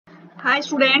Hi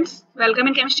students, welcome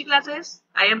in chemistry classes.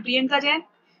 I am Priyanka Jain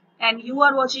and you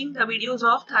are watching the videos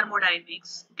of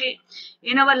thermodynamics. Okay,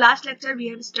 in our last lecture we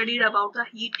have studied about the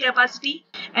heat capacity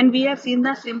and we have seen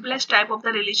the simplest type of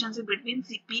the relationship between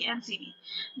Cp and Cv.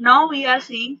 Now we are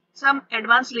seeing some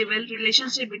advanced level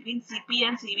relationship between Cp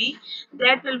and Cv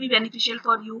that will be beneficial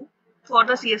for you for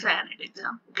the csir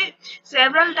exam. Okay,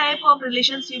 several type of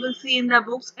relations you will see in the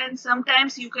books and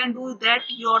sometimes you can do that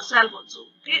yourself also.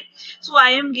 Okay, so I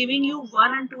am giving you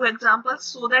one and two examples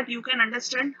so that you can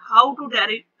understand how to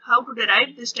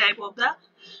derive this type of the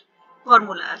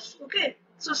formulas. Okay,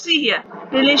 so see here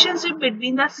relationship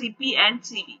between the Cp and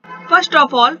Cv. First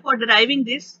of all, for deriving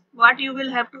this, what you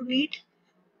will have to need,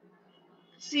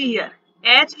 see here,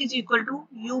 H is equal to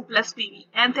U plus PV.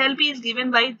 Enthalpy is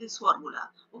given by this formula.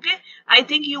 Okay, I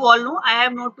think you all know. I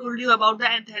have not told you about the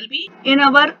enthalpy. In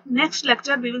our next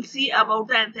lecture, we will see about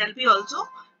the enthalpy also.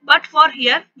 But for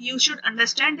here, you should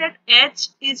understand that H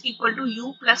is equal to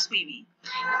U plus PV.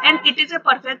 And it is a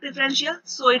perfect differential.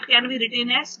 So it can be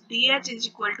written as dH is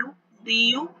equal to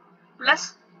du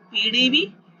plus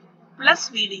PdV plus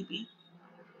VdP.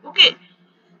 Okay,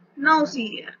 now see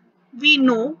here. We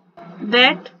know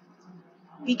that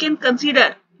we can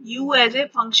consider U as a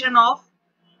function of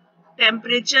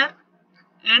temperature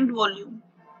and volume.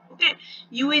 Okay,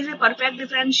 U is a perfect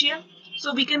differential,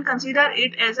 so we can consider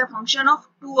it as a function of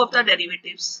two of the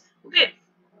derivatives. Okay,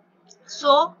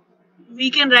 so we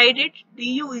can write it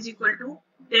du is equal to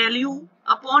del U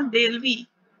upon del V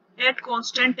at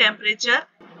constant temperature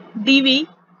dV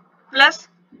plus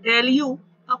del U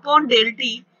upon del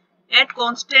T at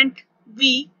constant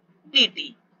V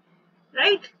dt.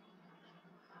 Right?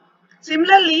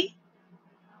 Similarly,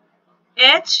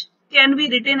 H can be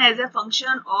written as a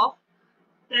function of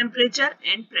temperature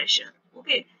and pressure.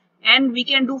 Okay, and we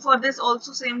can do for this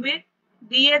also same way.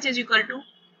 dH is equal to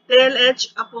del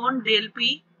H upon del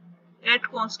P at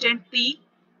constant T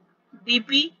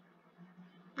dP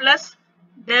plus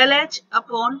del H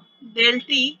upon del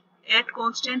T at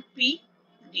constant P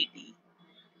dt.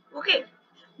 Okay,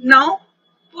 now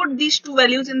put these two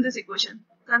values in this equation.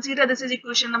 Consider this is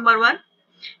equation number 1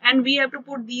 and we have to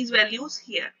put these values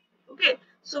here. Okay,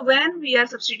 so when we are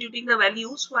substituting the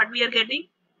values, what we are getting?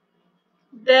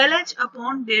 Del H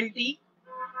upon del T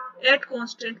at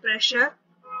constant pressure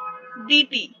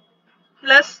dt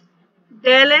plus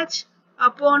del H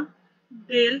upon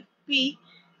del P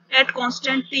at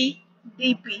constant T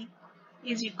dP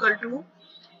is equal to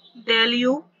del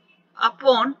U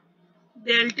upon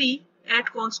del T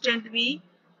at constant V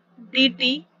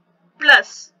dt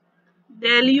plus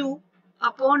del U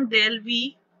upon del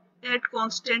V at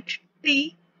constant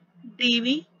T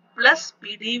dV plus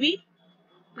PdV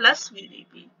plus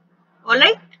VdP.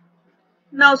 Alright.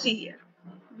 Now see here.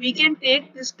 We can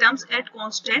take these terms at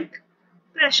constant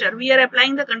pressure. We are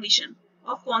applying the condition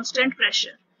of constant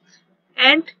pressure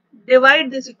and divide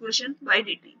this equation by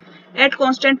dt. At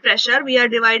constant pressure, we are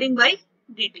dividing by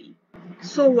dt.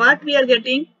 So what we are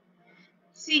getting?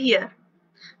 See here.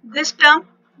 This term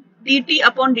dt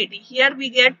upon dt. Here we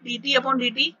get dt upon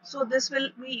dt. So this will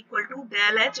be equal to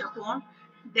del H upon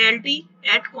del T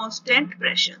at constant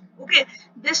pressure. Okay.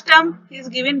 This term is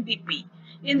given dP.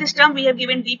 In this term we have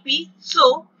given dP.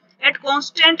 So at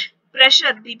constant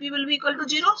pressure dP will be equal to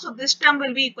 0. So this term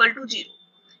will be equal to 0.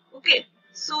 Okay.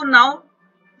 So now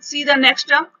see the next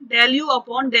term del U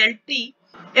upon del T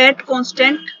at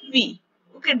constant V.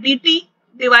 Okay. dt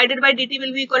divided by dt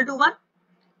will be equal to 1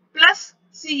 plus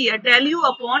see here del U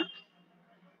upon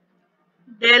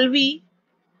del V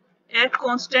at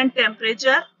constant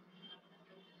temperature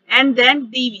and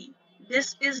then dV.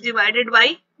 This is divided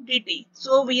by dt.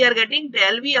 So we are getting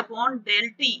del V upon del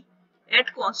T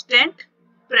at constant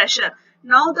pressure.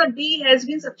 Now the D has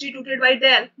been substituted by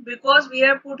del because we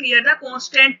have put here the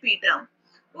constant P term.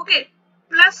 Okay,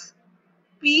 plus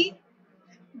P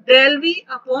del V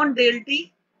upon del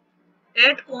T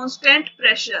at constant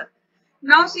pressure.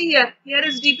 Now see here, here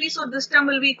is dP, so this term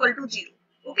will be equal to 0.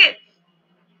 Okay.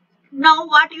 Now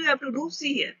what you have to do,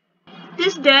 see here.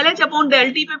 This del H upon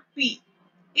del T by P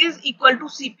is equal to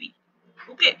Cp.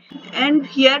 Okay. And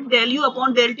here del U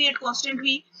upon del T at constant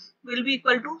V will be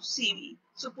equal to Cv.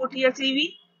 So put here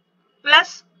Cv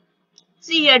plus,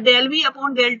 see here del V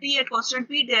upon del T at constant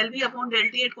P, del V upon del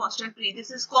T at constant P.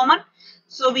 This is common.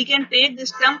 So we can take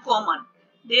this term common.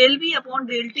 Del V upon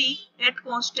del T at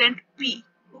constant P.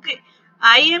 Okay.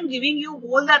 I am giving you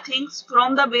all the things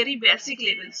from the very basic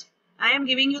levels. I am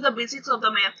giving you the basics of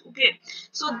the math. Okay.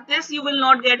 So this you will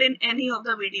not get in any of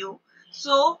the video.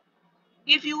 So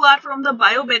if you are from the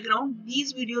bio background,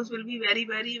 these videos will be very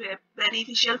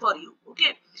beneficial for you.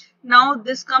 Okay. Now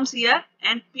this comes here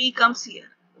and P comes here.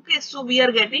 Okay, so we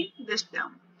are getting this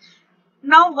term.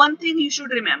 Now one thing you should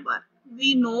remember,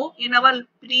 we know in our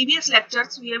previous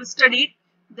lectures we have studied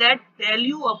that del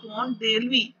U upon del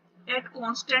V at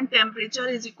constant temperature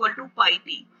is equal to pi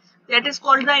T. That is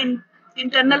called the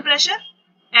internal pressure,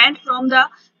 and from the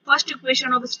first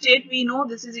equation of state we know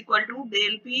this is equal to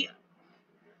del P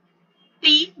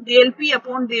T del P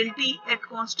upon del T at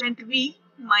constant V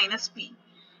minus P.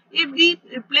 If we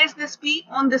replace this P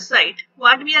on this side,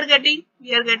 what we are getting?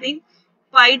 We are getting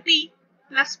pi T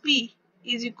plus P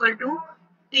is equal to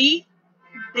T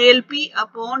del P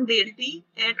upon del T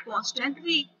at constant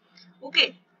V.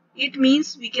 Okay, it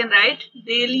means we can write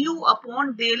del U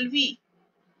upon del V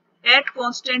at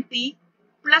constant T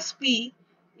plus P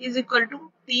is equal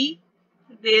to T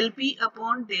del P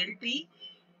upon del T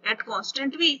at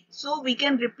constant V. So we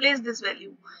can replace this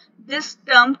value. This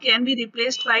term can be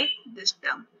replaced by this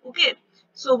term. Okay.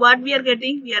 So what we are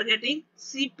getting? We are getting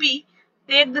Cp.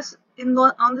 Take this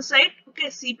on the side. Okay.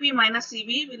 Cp minus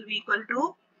Cv will be equal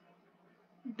to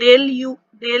del U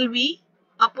del V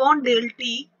upon del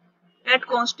T at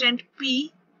constant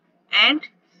P, and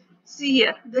see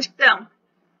here this term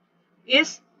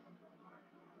is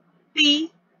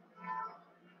T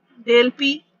del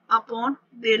P upon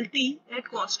del T at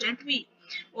constant V,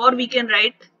 or we can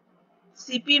write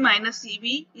Cp minus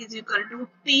Cv is equal to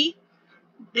T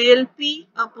del P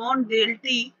upon del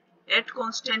T at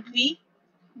constant V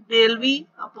del V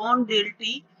upon del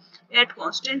T at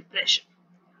constant pressure.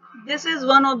 This is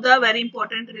one of the very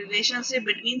important relationship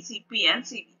between Cp and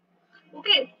Cv.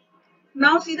 Okay.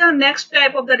 Now see the next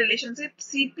type of the relationship,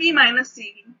 Cp minus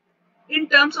Cv in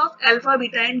terms of alpha,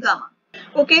 beta and gamma.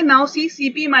 Okay, now see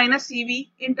Cp minus Cv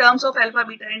in terms of alpha,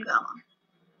 beta and gamma.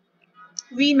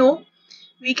 We know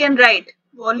we can write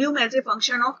volume as a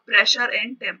function of pressure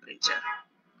and temperature.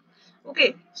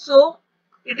 Okay, so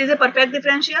it is a perfect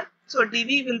differential. So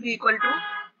dV will be equal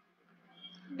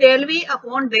to del V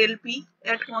upon del P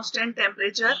at constant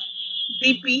temperature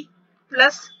dP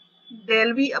plus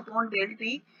del V upon del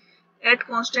T at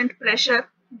constant pressure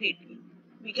dt.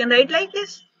 We can write like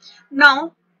this.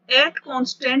 Now at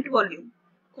constant volume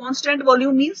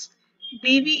means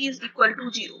dV is equal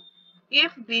to 0.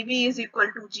 If dV is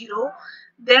equal to 0,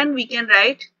 then we can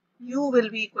write U will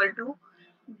be equal to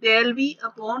del V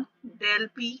upon del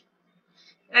P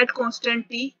at constant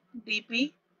T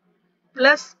dP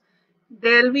plus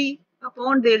del V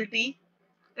upon del T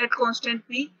at constant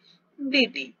P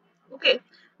dt. Okay.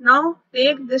 Now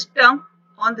take this term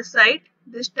on the side.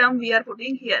 This term we are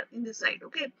putting here in this side.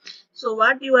 Okay. So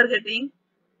what you are getting?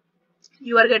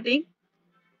 You are getting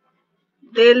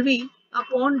del V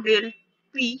upon del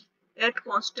P at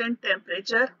constant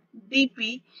temperature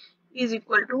dP is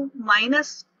equal to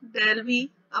minus del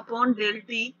V upon del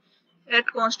T at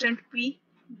constant P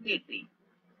dt.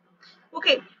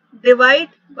 Okay, divide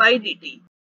by dt.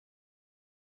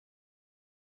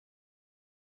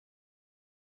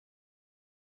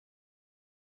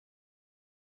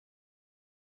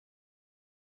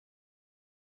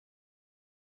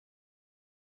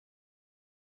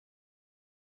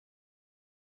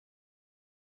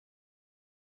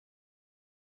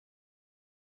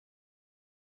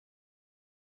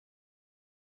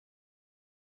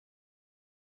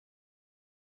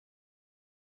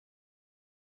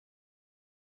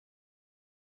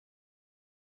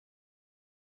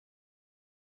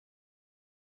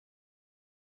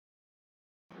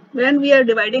 When we are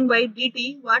dividing by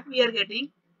dt, what we are getting?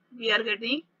 We are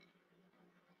getting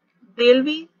del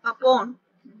V upon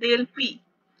del P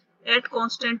at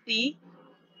constant T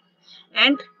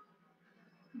and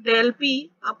del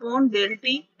P upon del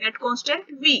T at constant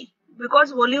V,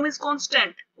 because volume is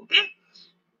constant. Okay.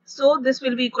 So this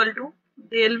will be equal to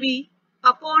del V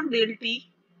upon del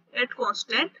T at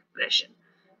constant pressure.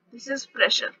 This is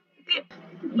pressure. Okay.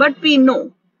 But we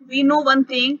know one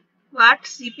thing, what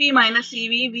Cp minus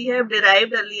Cv we have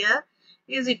derived earlier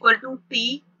is equal to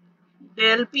T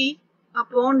del P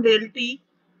upon del T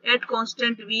at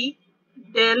constant V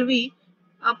del V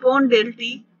upon del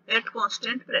T at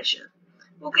constant pressure.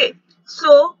 Okay,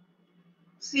 so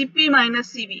Cp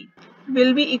minus Cv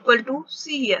will be equal to,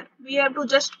 see here, we have to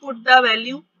just put the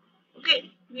value. Okay,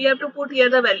 we have to put here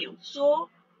the value. So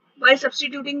by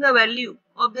substituting the value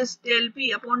of this del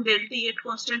P upon del T at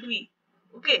constant V,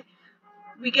 okay,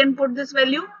 we can put this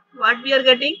value. What we are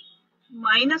getting?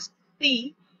 Minus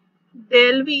T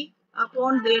del V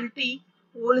upon del T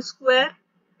whole square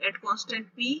at constant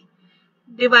P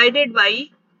divided by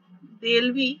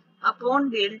del V upon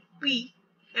del P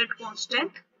at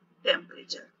constant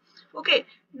temperature. Okay,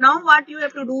 now what you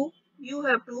have to do? You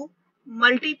have to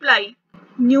multiply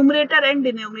numerator and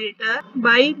denominator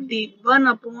by the 1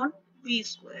 upon V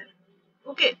square.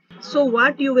 Okay, so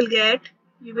what you will get?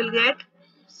 You will get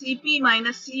Cp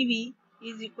minus Cv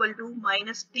is equal to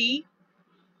minus T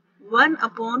 1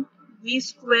 upon V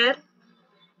square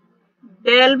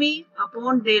del V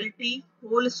upon del T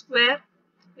whole square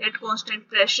at constant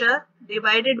pressure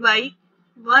divided by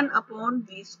 1 upon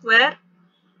V square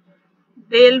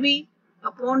del V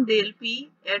upon del P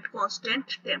at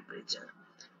constant temperature.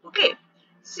 Okay,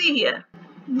 see here,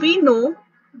 we know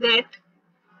that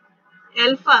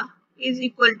alpha is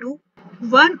equal to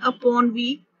 1 upon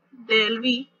V del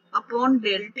V upon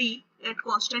del T at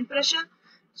constant pressure.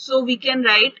 So we can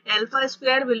write alpha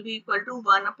square will be equal to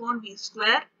 1 upon V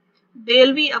square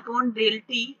del V upon del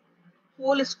T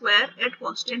whole square at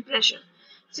constant pressure.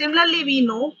 Similarly, we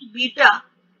know beta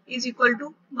is equal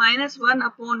to minus 1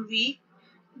 upon V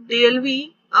del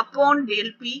V upon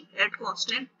del P at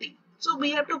constant T. So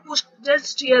we have to push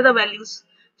just here the values.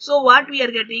 So what we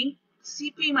are getting,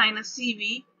 Cp minus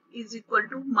Cv is equal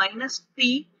to minus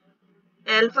T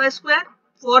alpha square.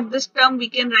 For this term we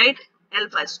can write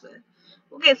alpha square.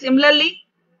 Okay, similarly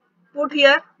put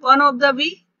here 1 of the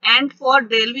V, and for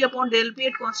del V upon del P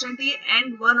at constant T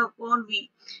and 1 upon V,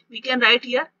 we can write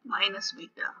here minus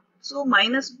beta. So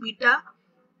minus beta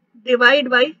divide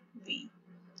by V.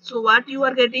 So what you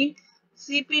are getting,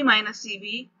 Cp minus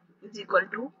Cv is equal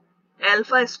to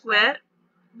alpha square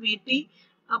Vt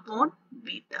upon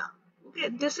beta. Okay,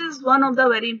 this is one of the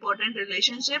very important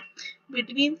relationship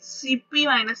between Cp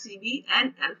minus Cv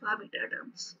and alpha beta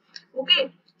terms.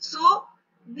 Okay, so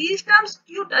these terms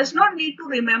you does not need to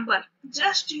remember,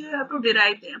 just you have to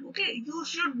derive them. Okay, you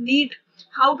should need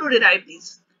how to derive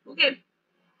these. Okay,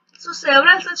 so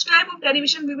several such type of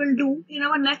derivation we will do in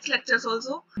our next lectures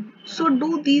also. So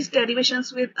do these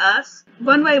derivations with us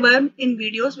one by one in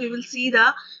videos. We will see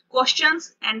the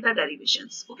questions and the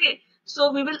derivations. Okay,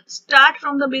 so we will start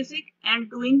from the basic and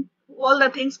doing all the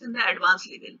things in the advanced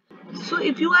level. So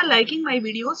if you are liking my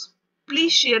videos,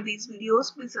 please share these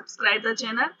videos, please subscribe the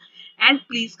channel and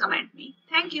please comment me.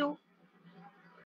 Thank you.